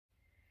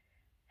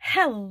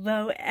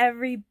Hello,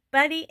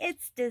 everybody.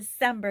 It's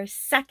December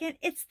 2nd.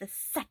 It's the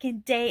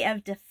second day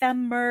of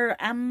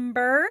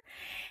dephemerember.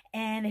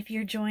 And if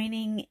you're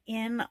joining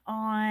in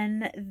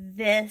on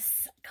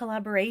this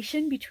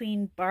collaboration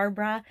between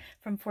Barbara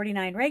from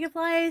 49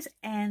 Dragonflies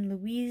and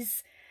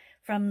Luise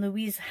from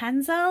Luise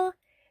Hansel,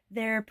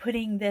 they're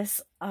putting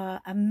this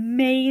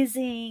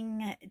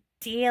amazing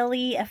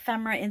daily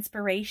ephemera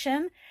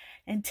inspiration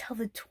until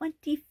the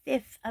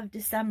 25th of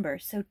December.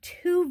 So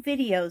 2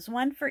 videos,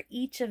 one for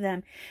each of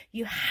them.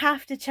 You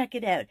have to check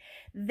it out.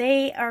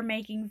 They are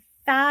making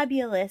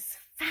fabulous,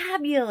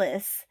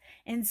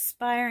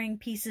 inspiring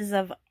pieces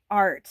of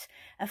art,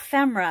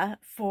 ephemera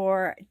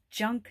for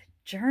junk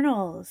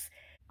journals.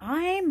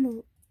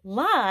 I'm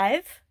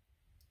live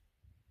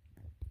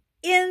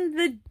in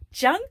the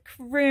junk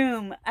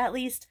room, at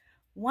least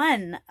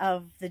one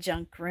of the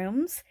junk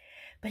rooms,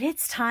 but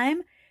it's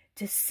time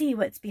to see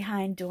what's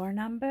behind door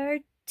number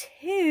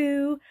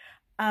 2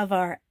 of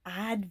our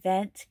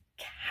Advent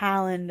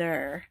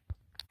calendar.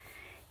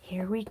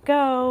 Here we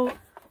go.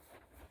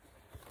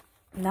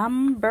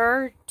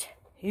 Number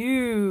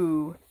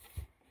 2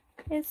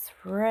 is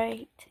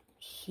right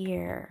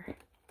here.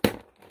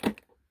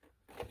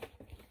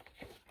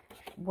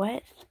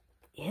 What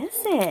is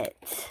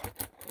it?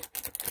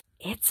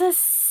 It's a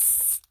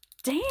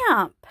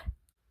stamp.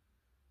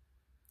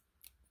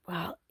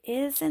 Well,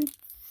 isn't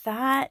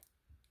that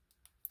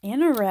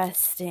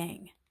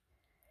interesting?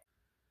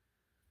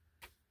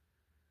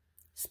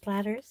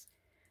 Splatters,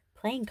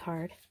 playing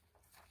card,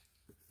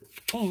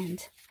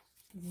 and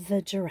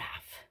the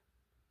giraffe.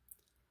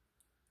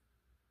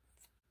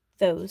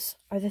 Those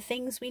are the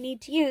things we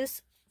need to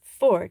use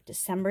for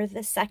December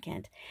the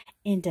 2nd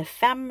in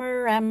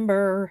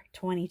dephemerember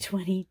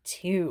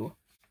 2022.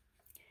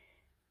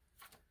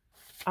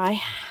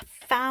 I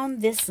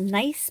found this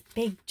nice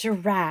big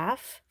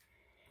giraffe,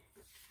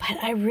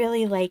 but I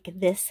really like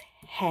this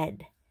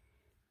head.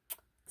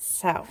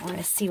 So I'm going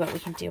to see what we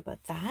can do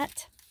about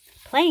that.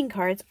 Playing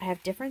cards. I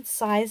have different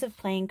size of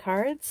playing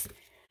cards.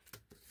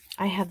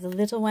 I have the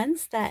little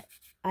ones that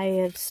I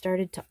have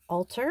started to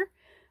alter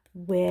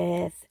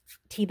with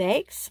tea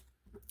bags.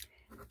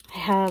 I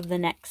have the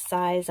next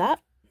size up.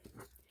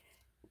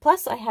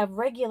 Plus I have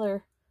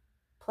regular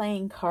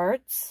playing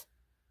cards,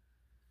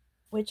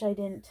 which I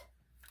didn't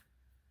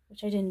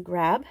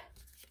grab.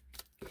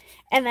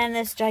 And then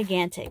this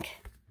gigantic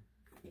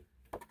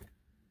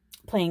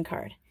playing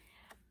card.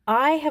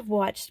 I have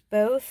watched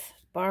both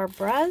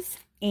Barbara's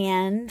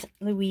and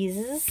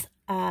Luise's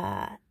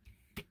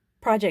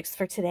projects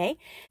for today,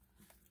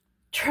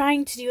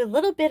 trying to do a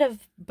little bit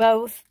of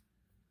both,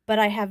 but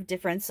I have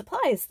different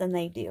supplies than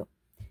they do.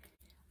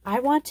 I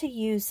want to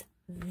use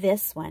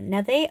this one.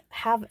 Now they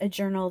have a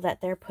journal that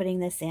they're putting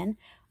this in.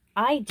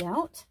 I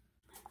don't.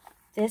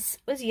 This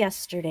was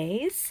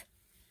yesterday's.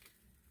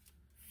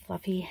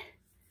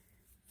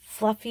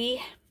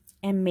 Fluffy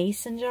and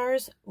mason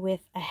jars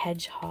with a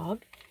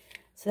hedgehog.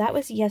 So that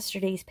was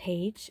yesterday's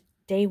page,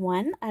 day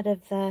 1 out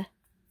of the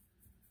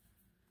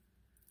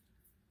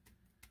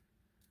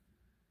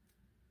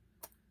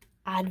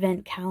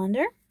Advent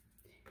calendar.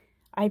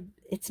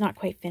 It's not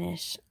quite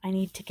finished. I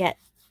need to get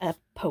a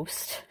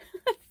post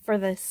for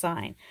the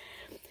sign.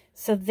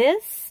 So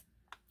this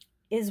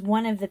is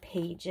one of the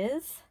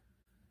pages.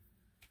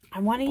 I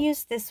want to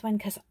use this one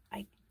because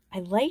I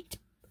liked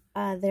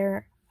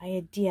their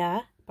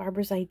idea,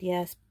 Barbara's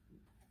idea,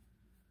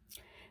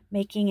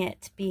 making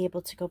it be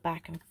able to go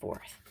back and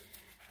forth.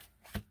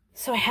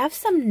 So I have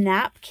some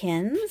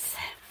napkins,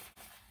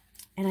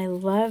 and I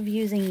love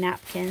using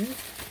napkins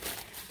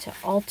to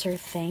alter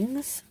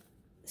things.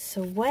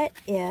 So what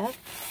if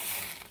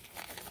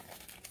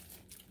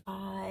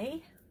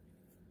I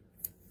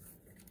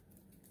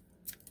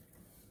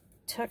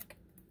took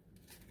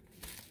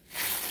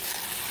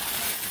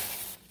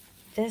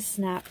this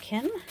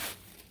napkin,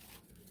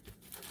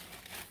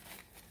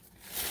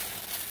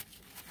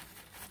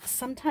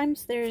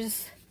 sometimes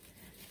there's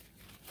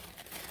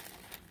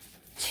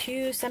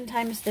 2,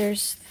 sometimes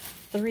there's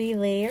 3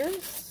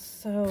 layers,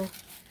 so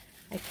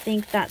I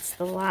think that's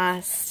the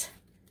last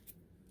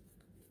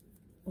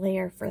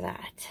layer for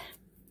that.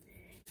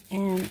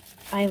 And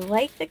I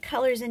like the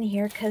colors in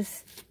here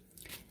because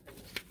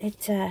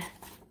it's a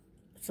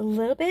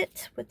little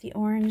bit with the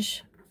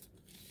orange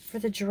for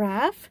the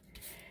giraffe.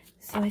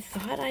 So I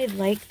thought I'd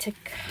like to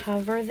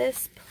cover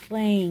this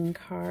playing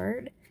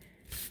card.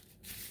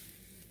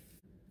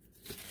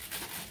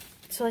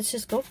 So let's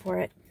just go for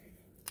it.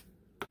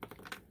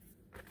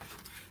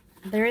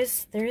 There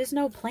is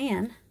no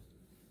plan.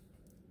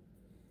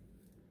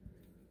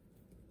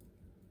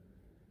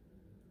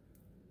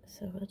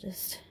 So we'll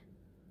just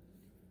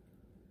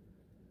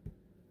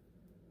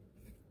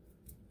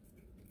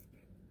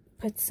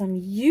put some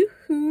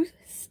Yoo-hoo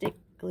stick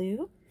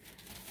glue,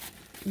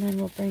 and then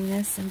we'll bring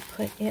this and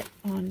put it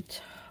on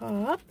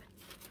top.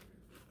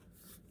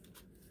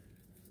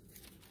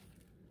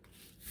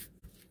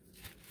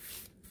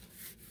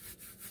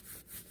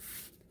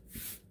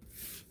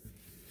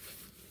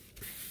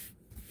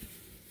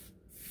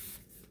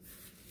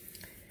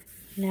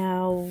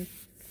 Now,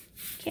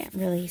 Can't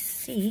really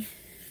see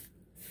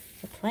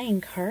the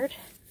playing card,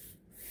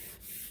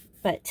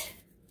 but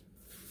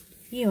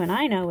you and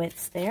I know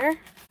it's there.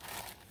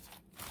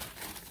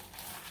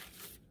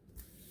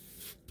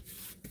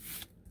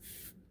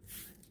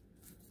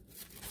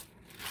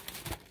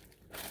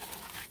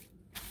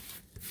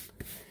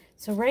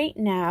 So right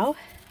now,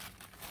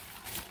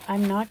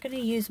 I'm not going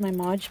to use my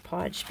Mod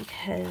Podge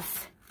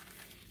because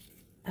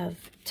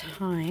of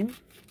time.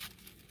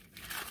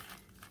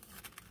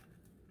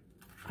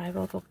 I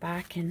will go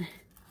back and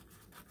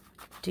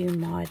do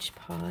Mod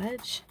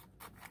Podge.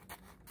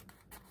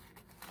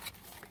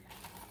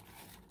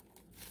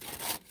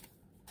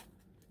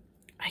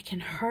 I can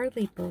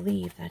hardly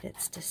believe that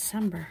it's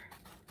December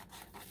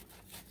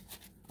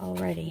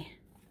already.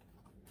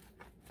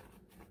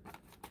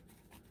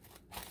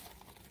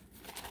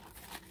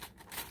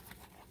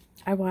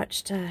 I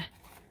watched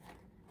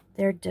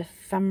their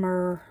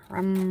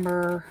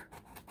dephemerember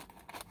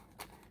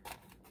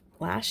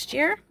last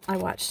year. I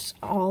watched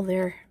all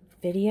their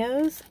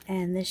videos,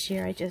 and this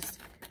year I just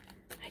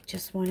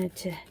wanted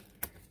to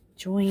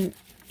join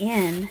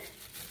in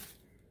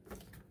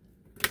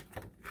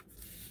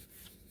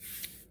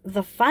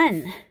the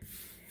fun.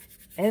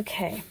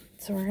 Okay,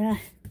 so we're gonna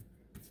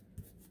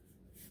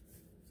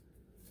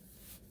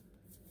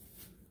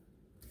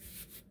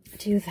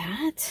do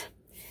that.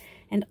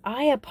 And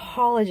I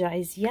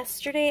apologize.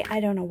 Yesterday, I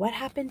don't know what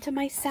happened to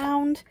my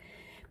sound,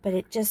 but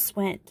it just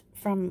went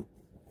from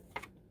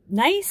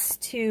nice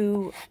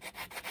to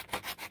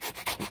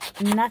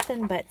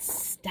nothing but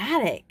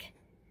static.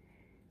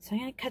 So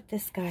I'm going to cut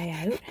this guy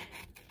out.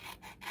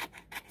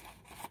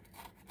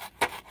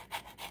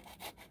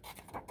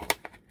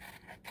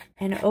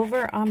 And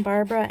over on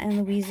Barbara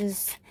and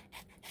Luise's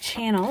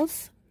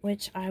channels,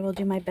 which I will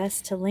do my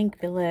best to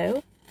link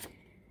below,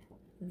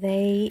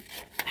 they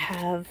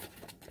have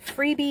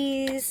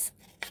freebies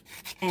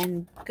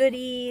and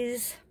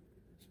goodies.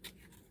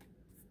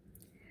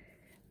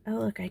 Oh,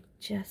 look, I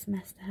just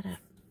messed that up.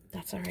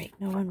 That's all right.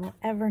 No one will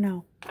ever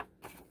know.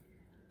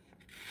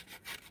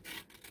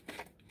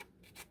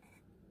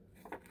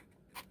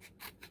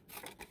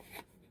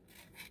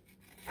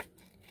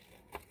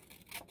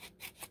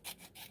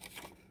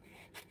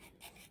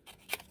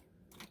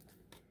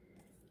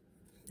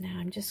 Now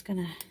I'm just going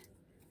to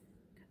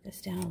cut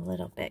this down a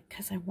little bit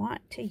because I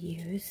want to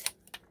use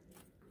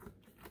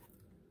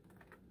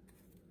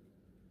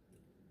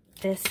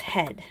this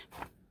head.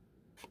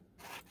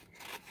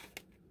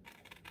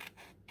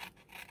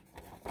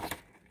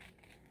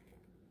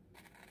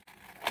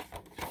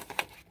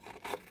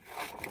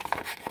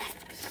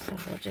 So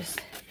we'll just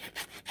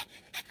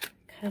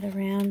cut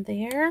around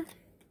there.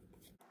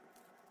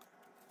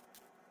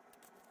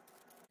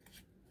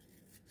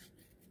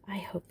 I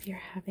hope you're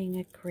having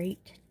a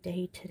great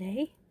day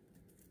today.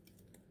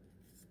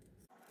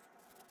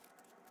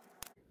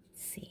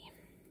 Let's see.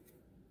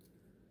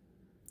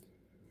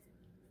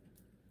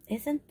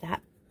 Isn't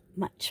that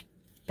much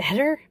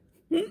better?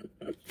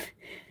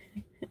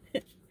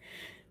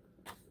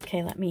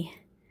 Okay, let me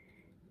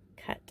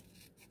cut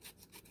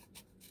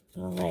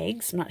the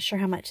legs. I'm not sure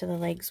how much of the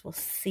legs we'll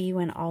see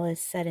when all is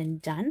said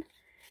and done,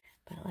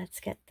 but let's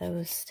get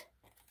those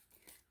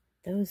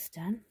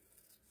done.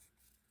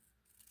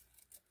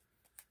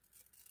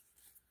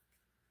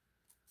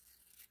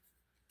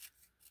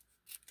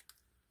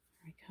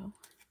 There we go.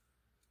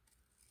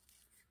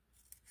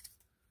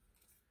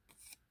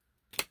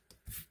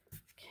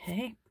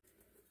 Okay,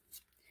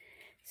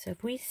 so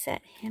if we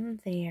set him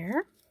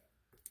there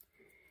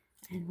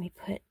and we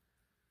put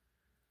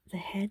the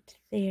head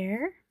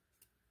there,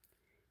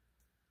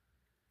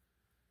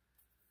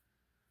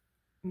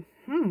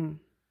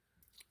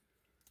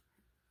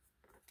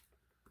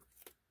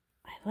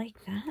 I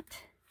like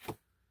that.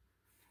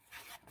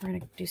 We're going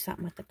to do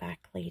something with the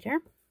back later.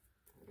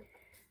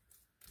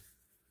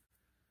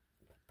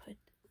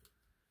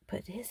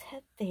 Put his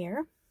head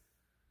there.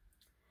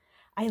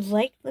 I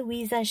like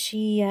Luisa.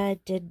 She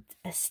did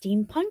a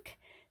steampunk.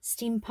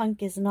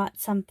 Steampunk is not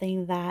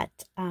something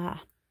that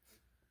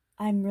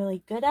I'm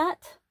really good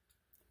at.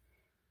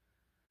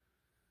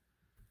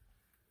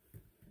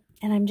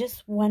 And I'm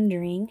just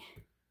wondering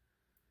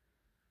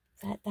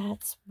that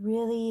that's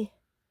really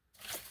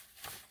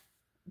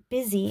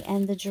busy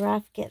and the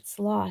giraffe gets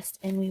lost,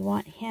 and we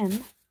want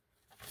him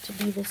to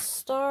be the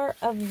star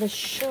of the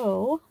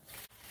show.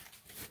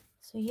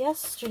 So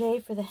yesterday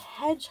for the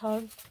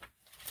hedgehog,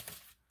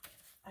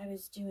 I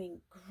was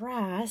doing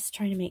grass,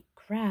 trying to make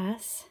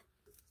grass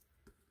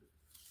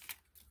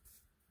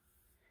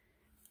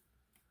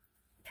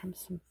from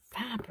some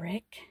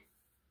fabric.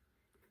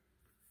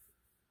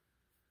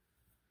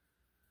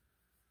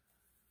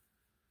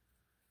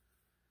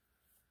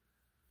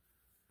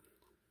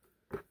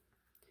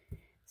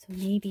 So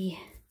maybe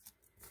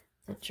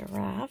the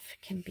giraffe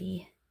can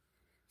be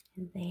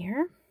in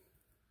there. I'm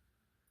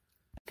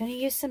going to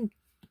use some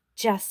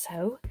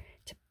gesso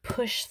to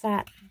push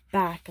that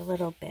back a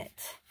little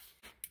bit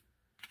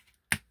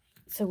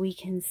so we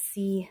can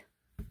see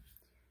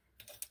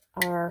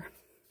our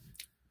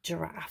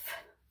giraffe.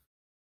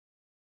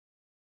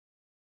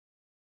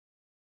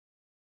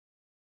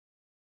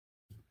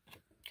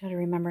 Got to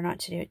remember not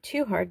to do it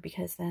too hard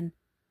because then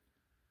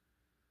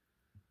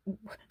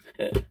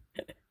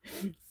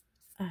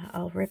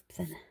I'll rip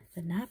the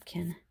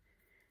napkin.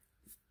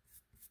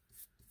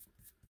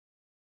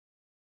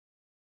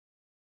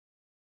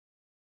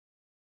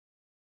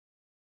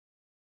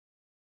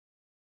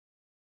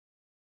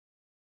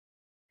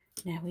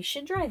 Now we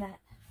should dry that.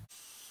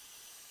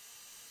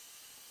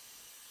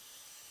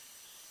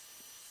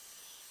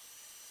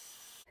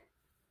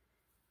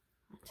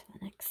 On to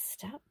the next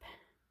step.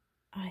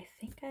 I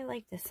think I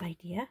like this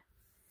idea.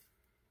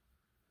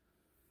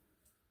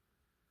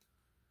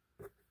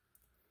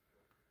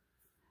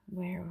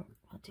 Where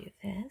we'll do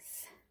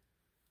this.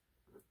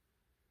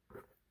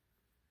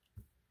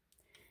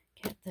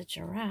 Get the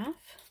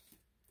giraffe.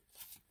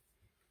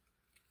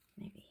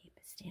 Maybe he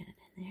was standing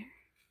in there.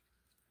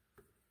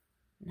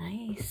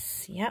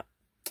 Nice. Yep.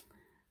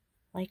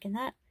 Liking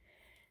that.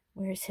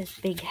 Where's his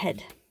big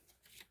head?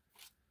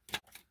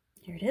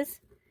 Here it is.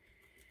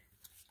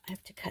 I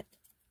have to cut.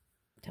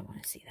 Don't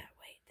want to see that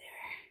white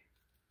there.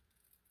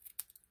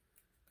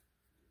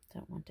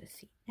 Don't want to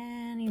see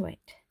any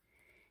white.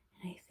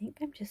 And I think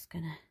I'm just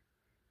gonna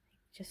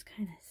just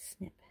kind of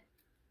snip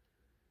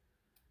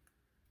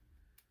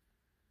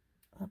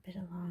a little bit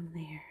along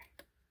there.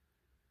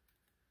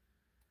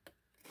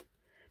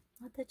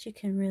 Not that you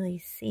can really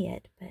see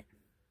it, but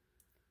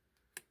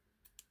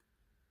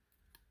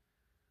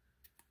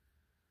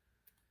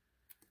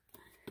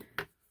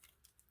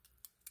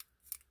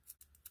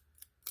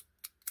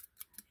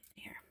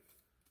there.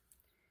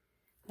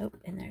 Oh,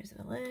 and there's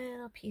a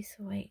little piece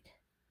of white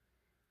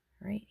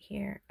right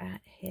here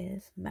at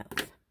his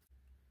mouth.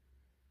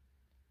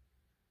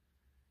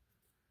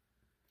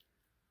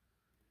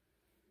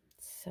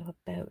 So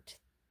about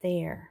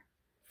there,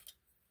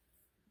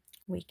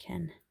 we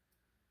can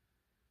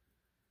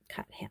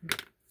cut him.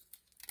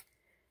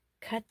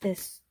 Cut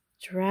this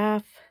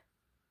giraffe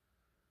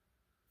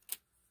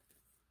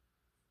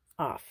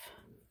off.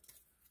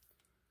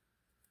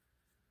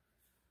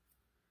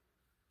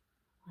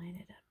 Line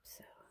it up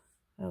so.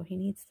 Oh, he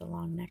needs the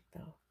long neck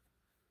though.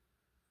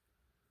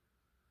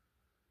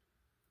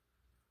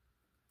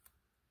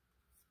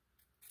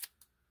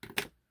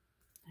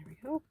 There we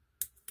go.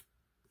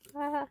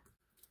 Ah.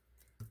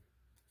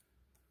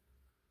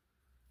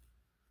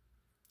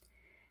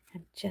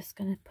 I'm just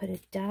going to put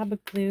a dab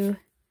of glue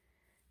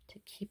to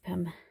keep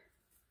him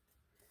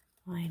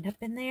lined up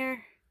in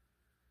there.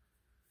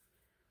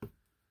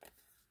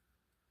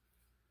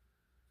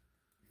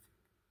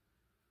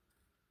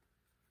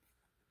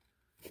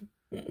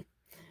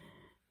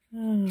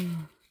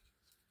 Oh.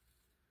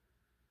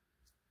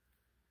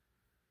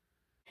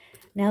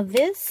 Now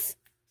this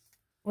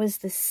was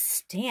the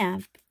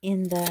stamp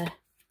in the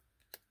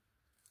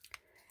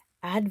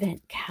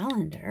Advent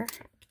calendar.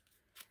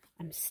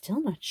 I'm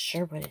still not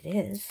sure what it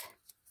is.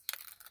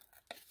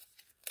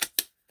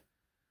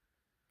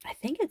 I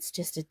think it's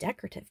just a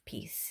decorative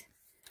piece.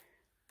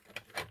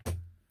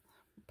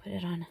 Put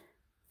it on a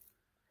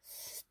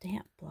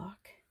stamp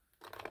block.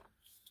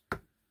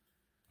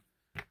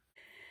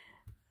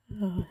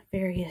 Oh,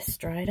 various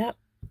dried up.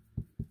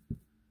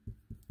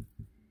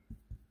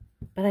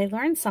 But I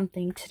learned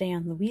something today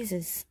on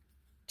Luise's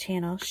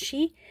channel.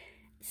 She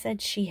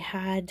said she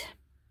had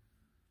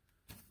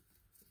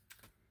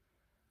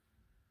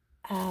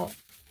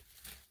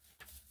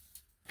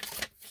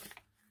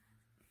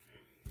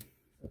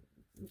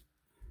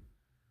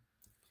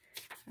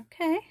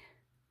okay,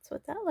 that's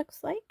what that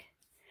looks like.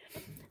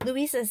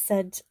 Luise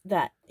said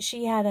that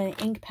she had an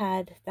ink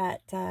pad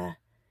that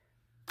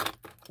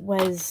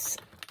was,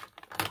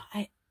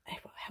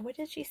 what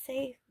did she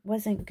say?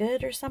 Wasn't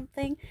good or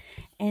something.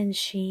 And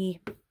she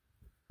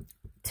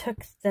took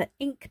the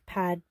ink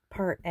pad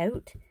part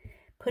out,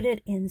 put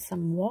it in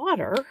some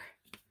water,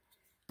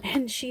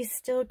 and she's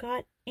still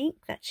got ink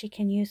that she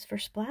can use for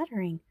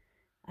splattering.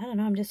 I don't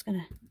know. I'm just going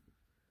to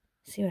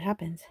see what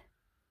happens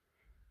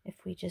if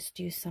we just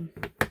do some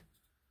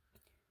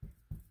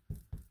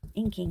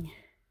inking.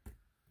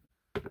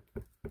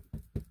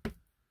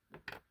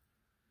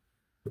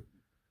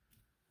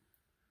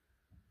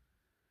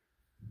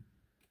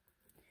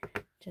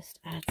 Just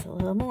adds a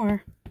little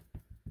more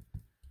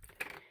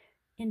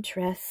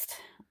interest.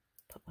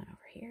 Put one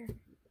over here.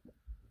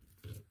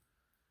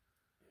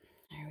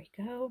 There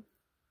we go.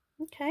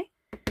 Okay.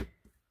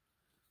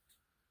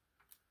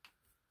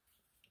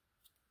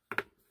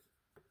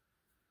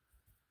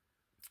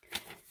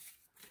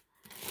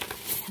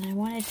 And I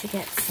wanted to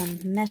get some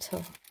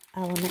metal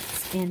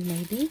elements in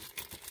maybe.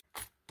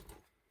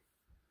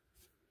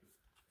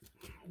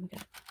 We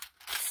got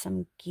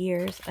some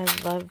gears. I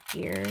love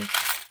gears.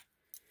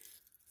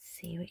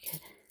 See, we could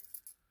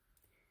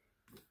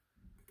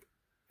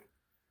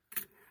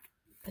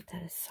put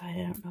that aside.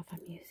 I don't know if I'm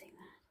using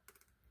that.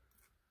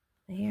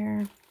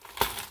 There.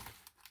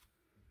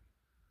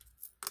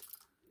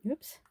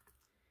 Oops.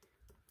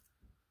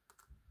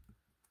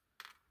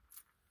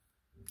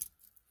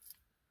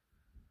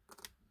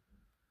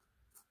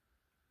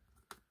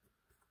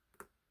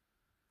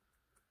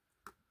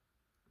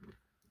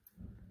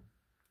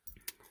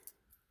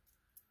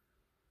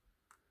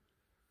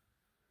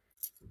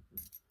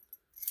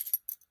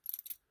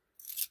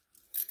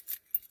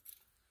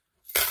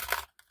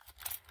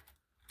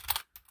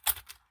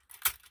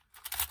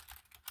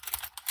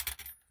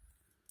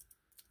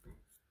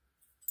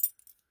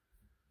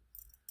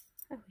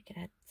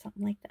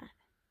 something like that.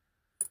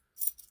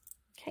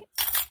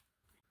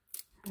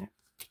 Okay.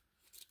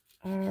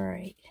 All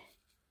right.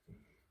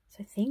 So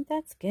I think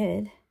that's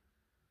good.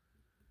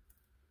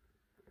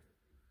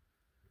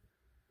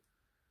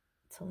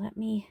 So let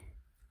me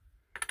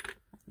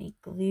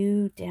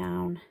glue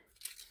down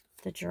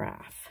the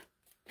giraffe.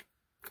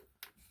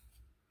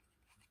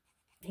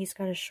 He's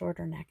got a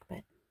shorter neck,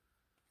 but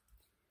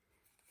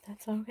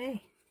that's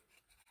okay.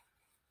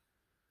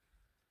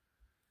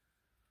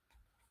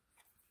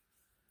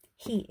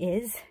 He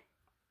is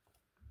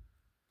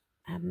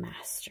a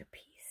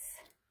masterpiece.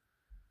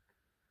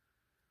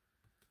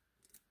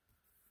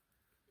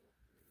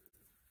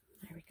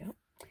 There we go.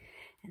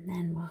 And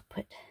then we'll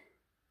put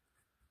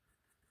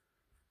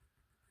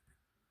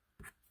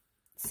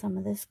some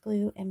of this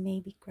glue and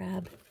maybe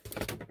grab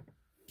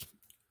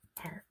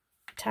our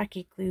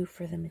tacky glue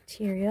for the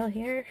material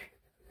here.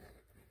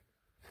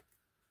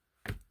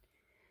 And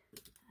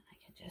I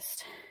can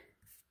just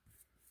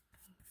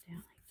go down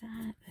like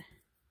that.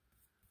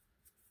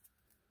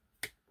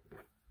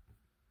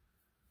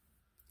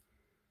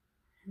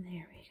 And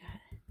there we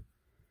got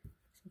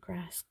some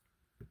grass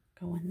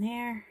going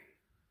there.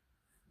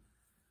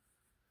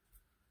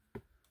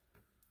 And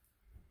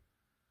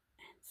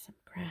some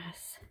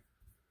grass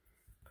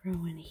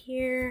growing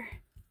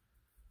here.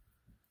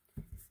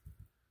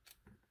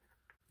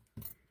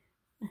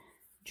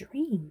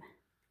 Dream.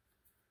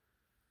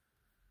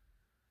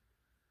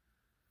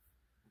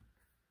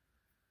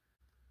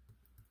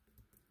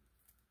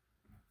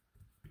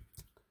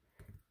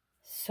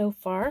 So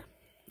far,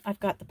 I've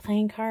got the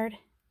playing card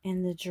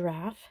and the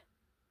giraffe.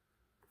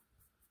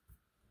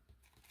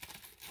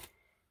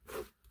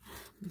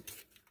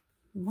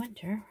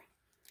 Wonder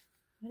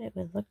what it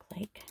would look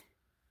like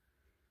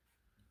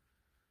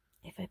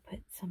if I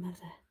put some of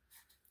the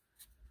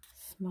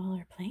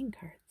smaller playing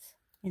cards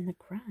in the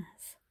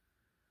grass.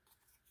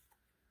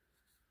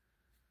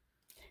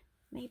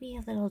 Maybe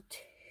a little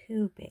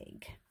too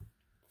big.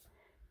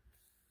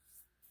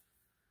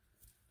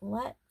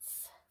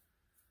 Let's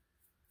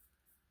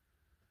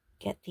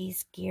get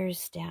these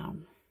gears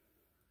down.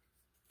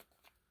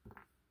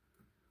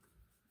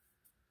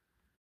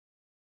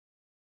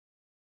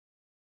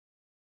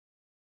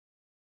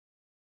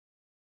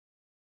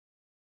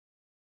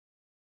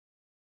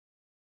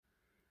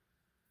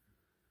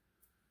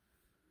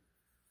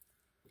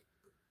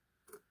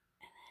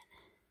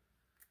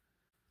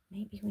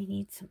 Maybe we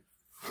need some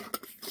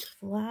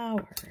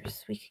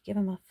flowers. We could give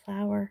him a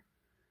flower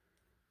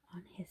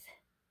on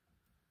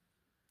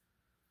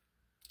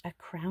a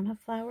crown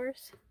of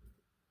flowers.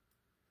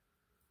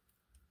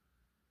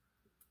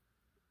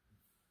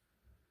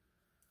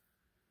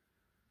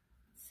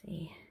 Let's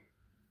see.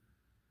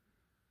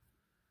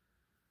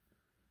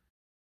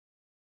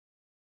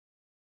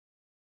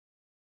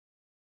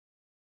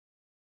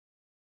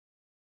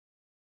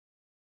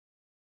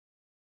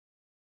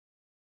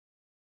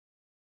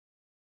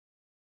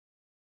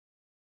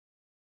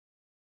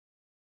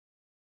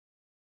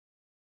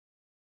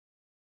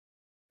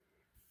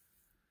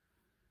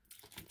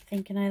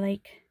 Thinking I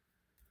like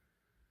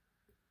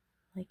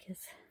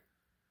his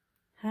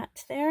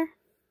hat there.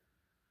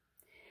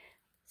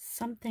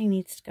 Something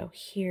needs to go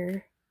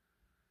here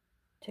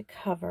to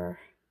cover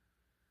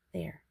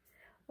there.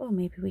 Oh,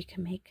 maybe we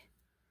can make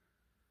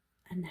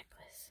a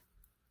necklace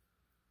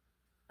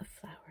of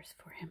flowers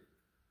for him.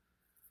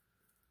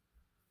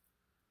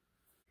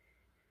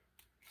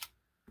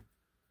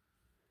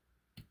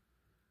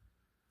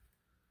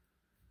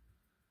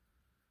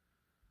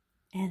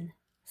 And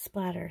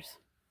splatters.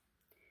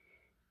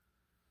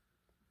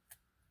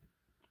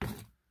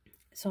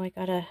 So I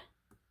gotta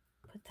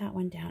put that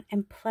one down,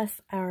 and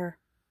plus our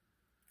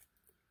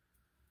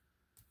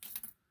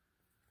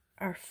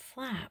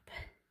flap,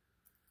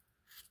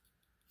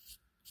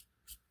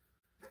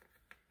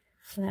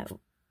 so that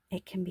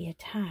it can be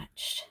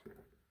attached.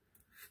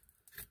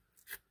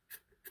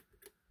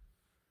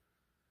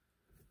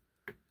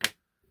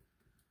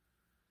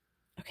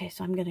 Okay,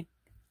 so I'm gonna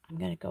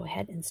go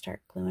ahead and start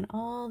gluing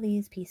all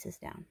these pieces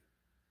down.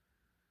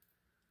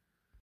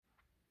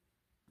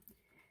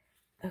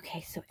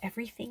 Okay, so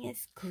everything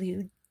is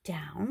glued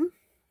down.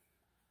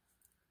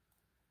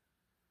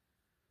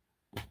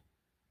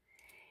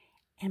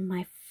 And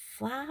my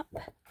flip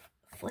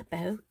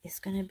out is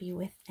going to be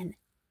with an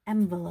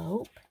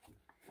envelope.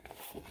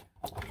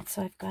 And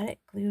so I've got it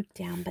glued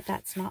down, but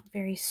that's not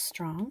very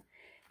strong.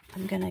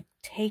 I'm going to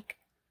take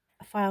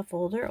a file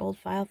folder, old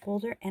file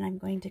folder, and I'm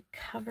going to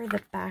cover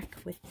the back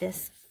with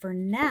this for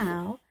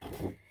now,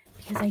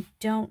 because I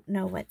don't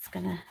know what's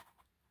going to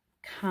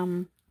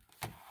come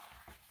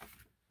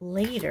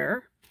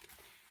later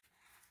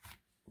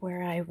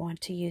where I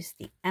want to use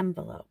the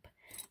envelope.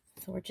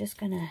 So we're just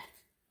going to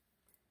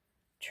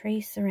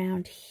trace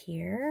around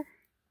here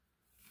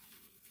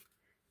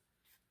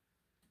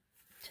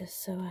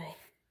just so I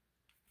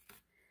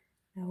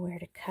know where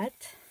to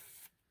cut.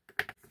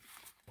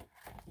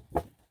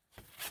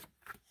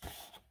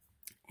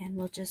 And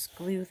we'll just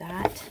glue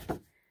that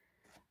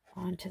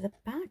onto the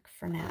back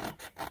for now.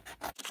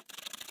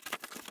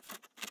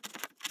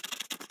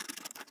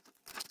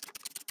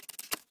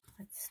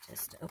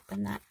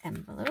 open that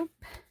envelope.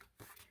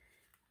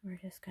 We're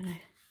just going to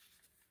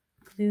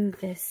glue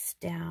this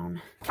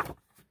down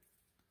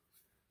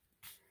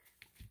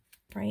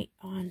right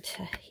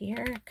onto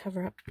here,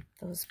 cover up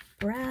those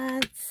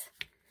brads.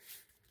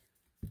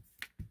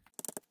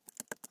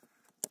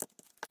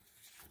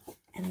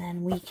 And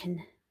then we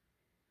can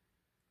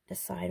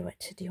decide what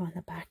to do on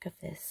the back of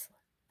this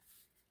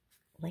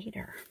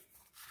later.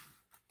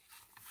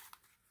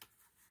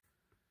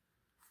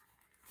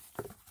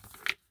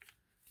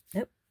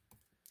 Nope,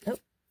 nope,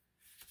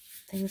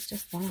 things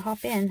just want to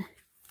hop in.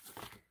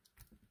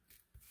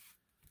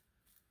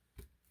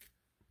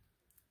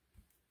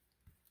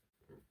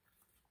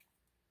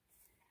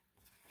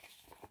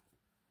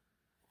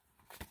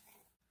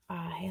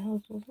 I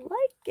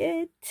like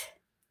it,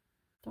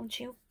 don't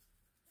you?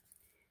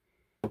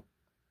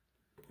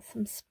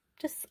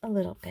 Just a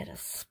little bit of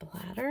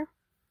splatter.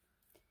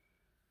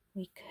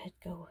 We could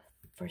go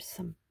for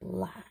some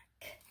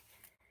black.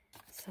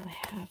 So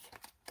I have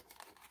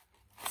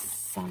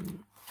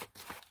some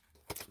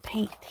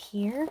paint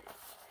here.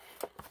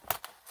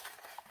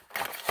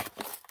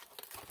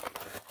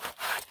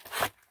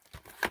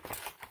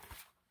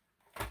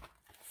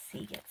 Let's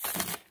see, get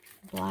some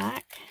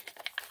black.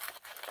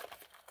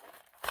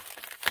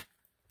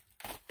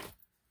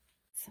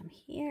 Some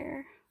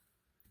here.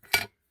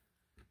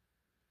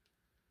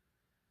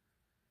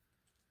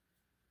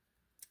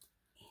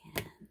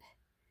 And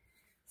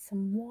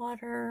some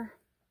water.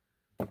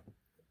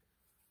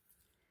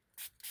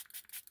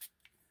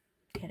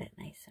 Get it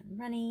nice and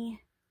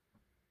runny.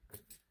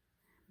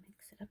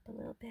 Mix it up a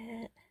little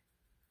bit.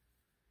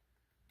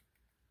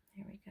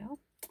 There we go.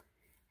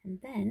 And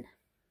then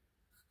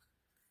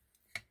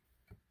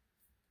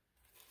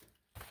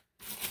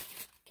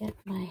get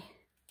my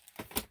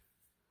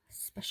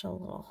special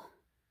little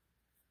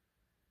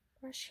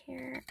brush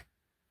here.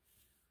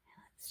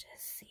 Let's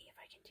just see if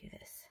I can do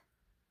this.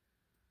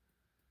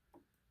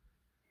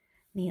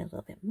 Need a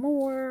little bit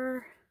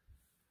more.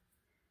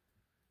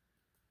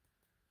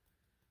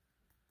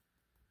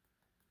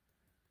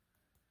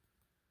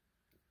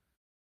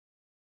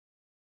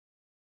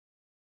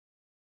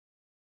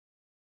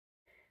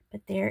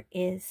 But there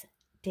is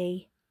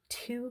day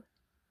 2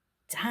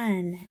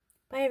 done.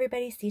 Bye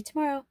everybody, see you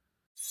tomorrow.